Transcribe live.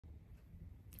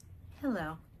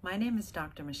Hello, my name is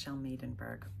Dr. Michelle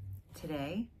Maidenberg.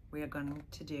 Today we are going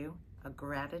to do a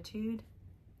gratitude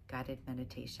guided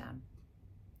meditation.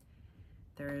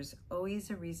 There's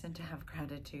always a reason to have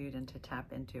gratitude and to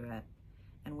tap into it.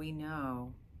 And we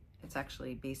know it's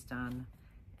actually based on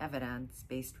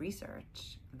evidence-based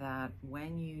research that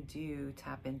when you do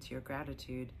tap into your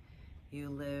gratitude,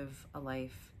 you live a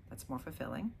life that's more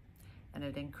fulfilling and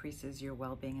it increases your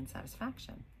well-being and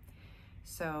satisfaction.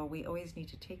 So we always need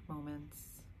to take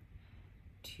moments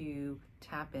to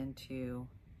tap into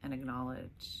and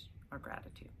acknowledge our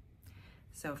gratitude.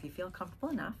 So if you feel comfortable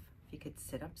enough, if you could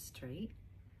sit up straight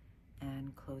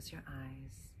and close your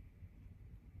eyes.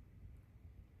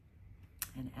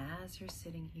 And as you're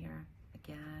sitting here,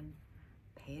 again,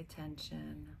 pay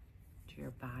attention to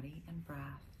your body and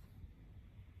breath.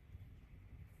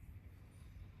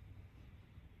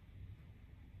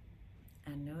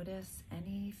 And notice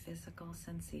any physical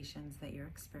sensations that you're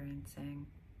experiencing.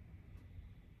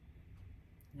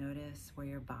 Notice where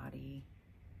your body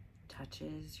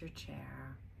touches your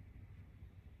chair,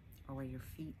 or where your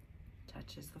feet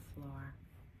touches the floor,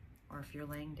 or if you're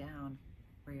laying down,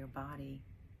 where your body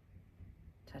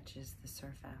touches the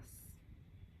surface.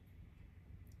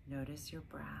 Notice your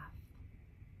breath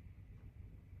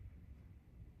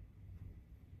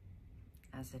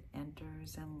as it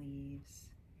enters and leaves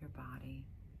your body.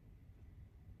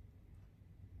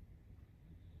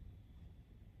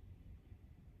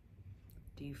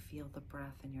 Do you feel the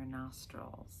breath in your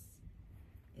nostrils?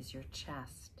 Is your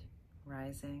chest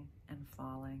rising and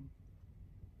falling?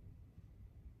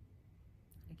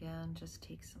 Again, just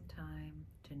take some time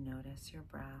to notice your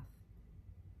breath.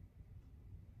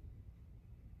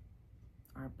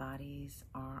 Our bodies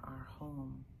are our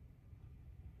home,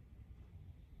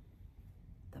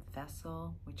 the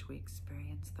vessel which we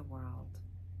experience the world.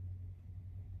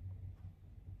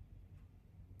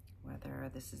 Whether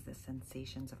this is the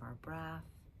sensations of our breath,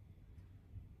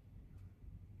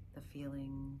 the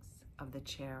feelings of the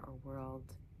chair or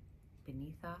world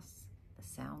beneath us, the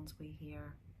sounds we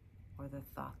hear, or the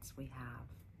thoughts we have.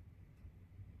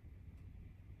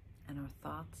 And our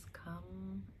thoughts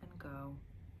come and go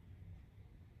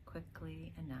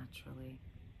quickly and naturally.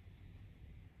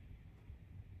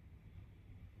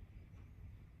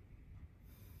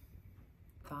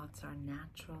 Thoughts are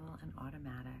natural and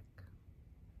automatic,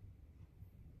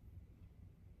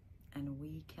 and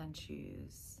we can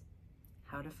choose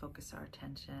how to focus our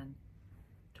attention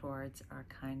towards our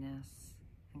kindness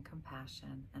and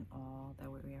compassion and all that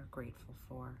we are grateful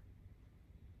for.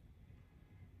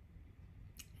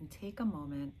 And take a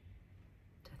moment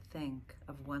to think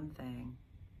of one thing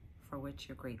for which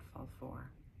you're grateful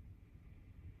for.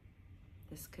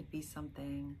 This could be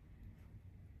something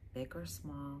big or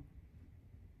small.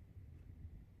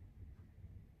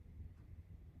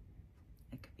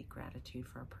 It could be gratitude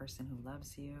for a person who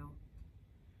loves you.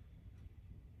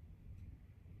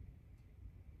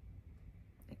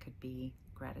 It could be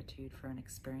gratitude for an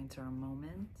experience or a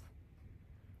moment.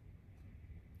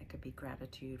 It could be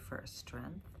gratitude for a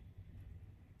strength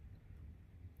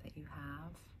that you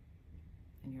have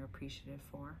and you're appreciative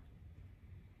for.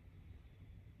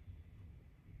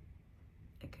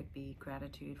 It could be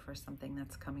gratitude for something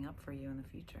that's coming up for you in the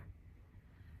future.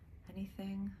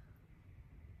 Anything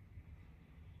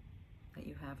that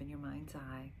you have in your mind's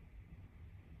eye,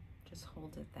 just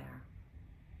hold it there.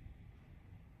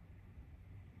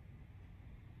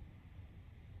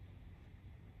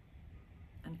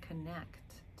 And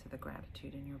connect to the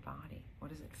gratitude in your body.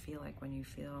 What does it feel like when you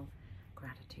feel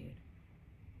gratitude?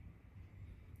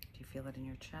 Do you feel it in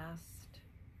your chest?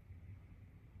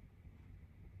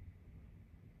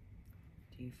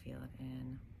 Do you feel it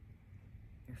in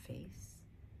your face?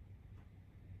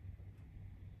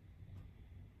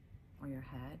 Or your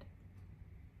head?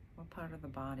 What part of the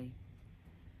body?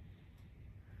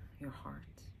 Your heart?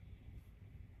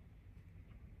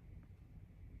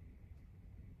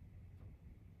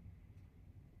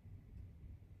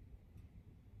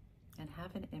 And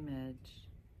have an image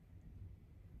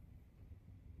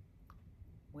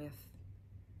with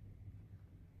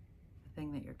the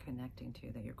thing that you're connecting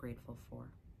to, that you're grateful for.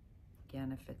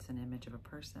 Again, if it's an image of a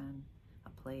person,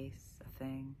 a place, a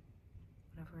thing,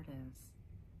 whatever it is,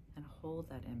 and hold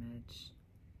that image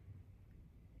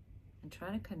and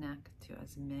try to connect to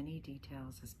as many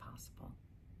details as possible.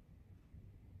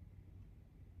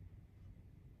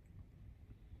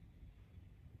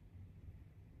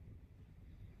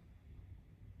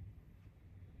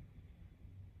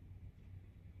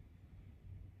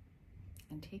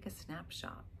 And take a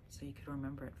snapshot so you could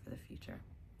remember it for the future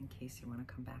in case you want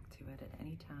to come back to it at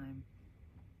any time.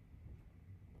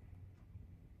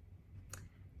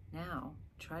 now,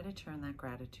 try to turn that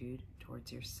gratitude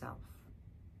towards yourself.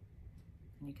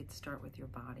 And you could start with your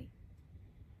body.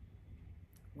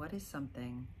 What is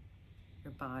something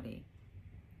your body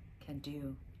can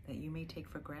do that you may take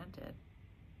for granted,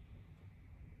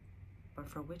 but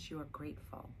for which you are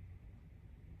grateful?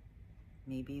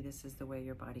 Maybe this is the way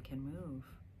your body can move,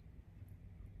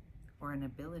 or an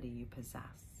ability you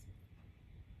possess.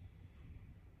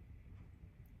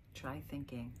 Try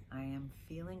thinking, I am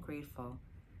feeling grateful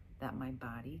that my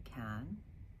body can.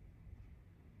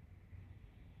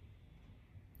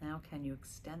 Now, can you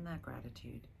extend that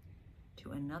gratitude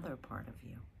to another part of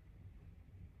you?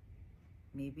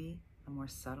 Maybe a more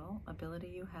subtle ability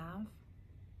you have.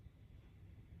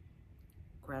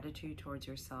 Gratitude towards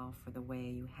yourself for the way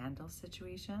you handle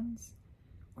situations,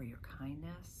 or your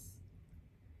kindness,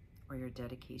 or your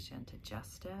dedication to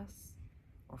justice,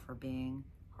 or for being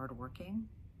hardworking,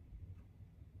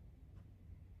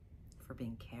 for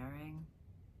being caring,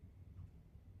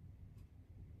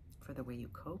 for the way you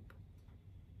cope.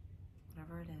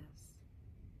 Whatever it is,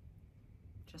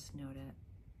 just note it.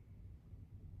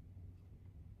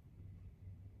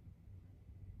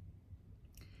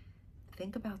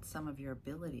 Think about some of your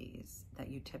abilities that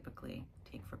you typically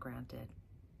take for granted.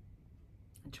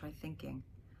 And try thinking,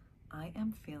 I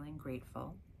am feeling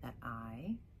grateful that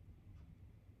I.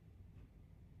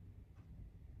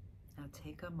 Now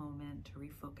take a moment to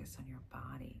refocus on your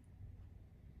body.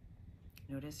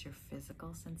 Notice your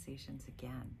physical sensations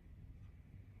again.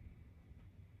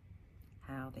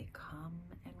 How they come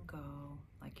and go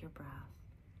like your breath.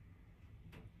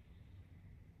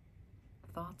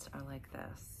 Thoughts are like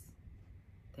this.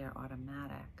 They are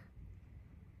automatic,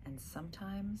 and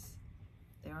sometimes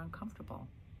they are uncomfortable.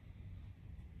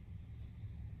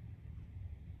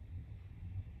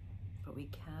 But we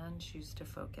can choose to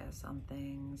focus on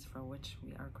things for which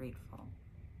we are grateful,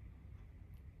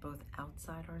 both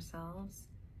outside ourselves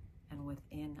and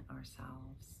within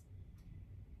ourselves.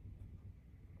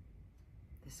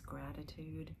 This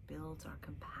gratitude builds our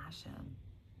compassion,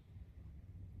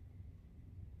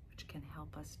 which can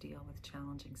help us deal with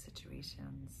challenging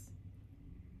situations.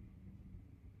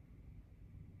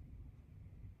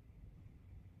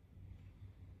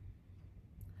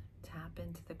 Tap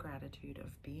into the gratitude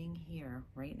of being here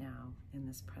right now in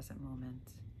this present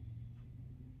moment.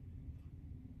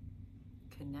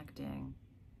 Connecting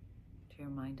to your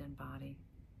mind and body.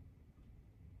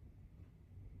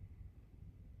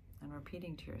 And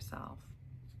repeating to yourself,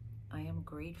 I am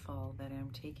grateful that I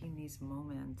am taking these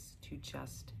moments to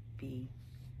just be.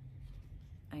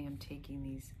 I am taking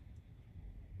these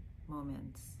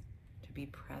moments to be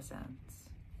present,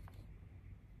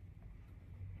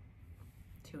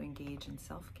 to engage in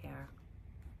self-care,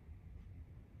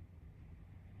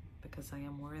 because I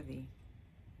am worthy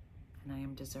and I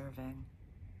am deserving.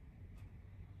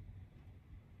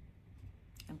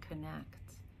 And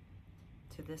connect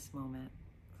to this moment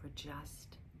for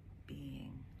just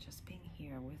being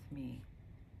here with me,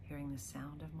 hearing the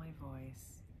sound of my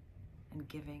voice, and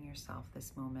giving yourself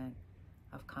this moment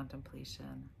of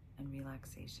contemplation and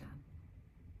relaxation.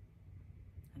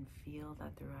 And feel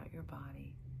that throughout your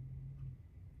body.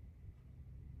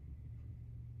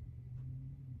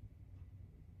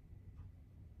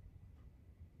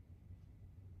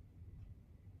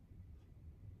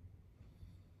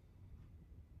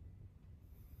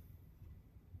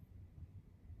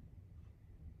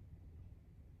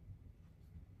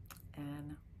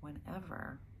 And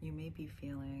whenever you may be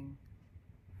feeling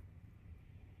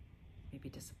maybe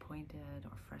disappointed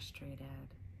or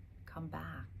frustrated, come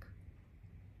back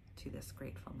to this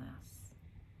gratefulness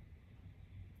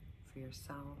for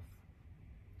yourself,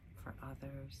 for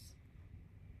others,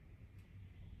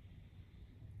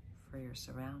 for your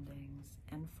surroundings,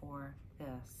 and for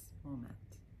this moment.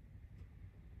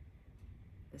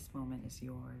 This moment is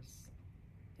yours.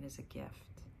 It is a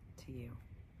gift to you.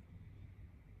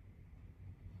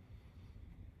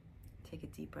 Take a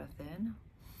deep breath in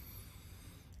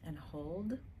and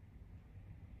hold, and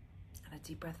a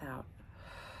deep breath out.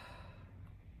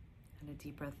 And a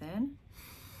deep breath in,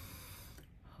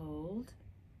 hold,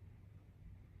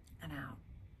 and out.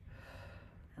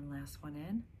 And last one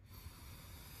in,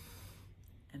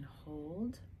 and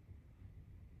hold,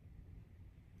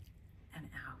 and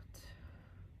out.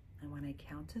 And when I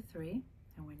count to 3,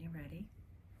 and when you're ready,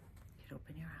 you can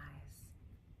open your eyes.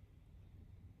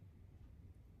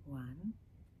 1,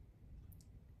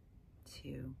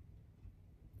 2,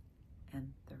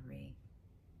 and 3.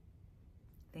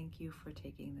 Thank you for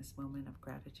taking this moment of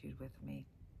gratitude with me.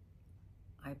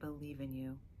 I believe in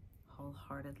you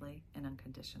wholeheartedly and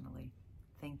unconditionally.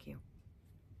 Thank you.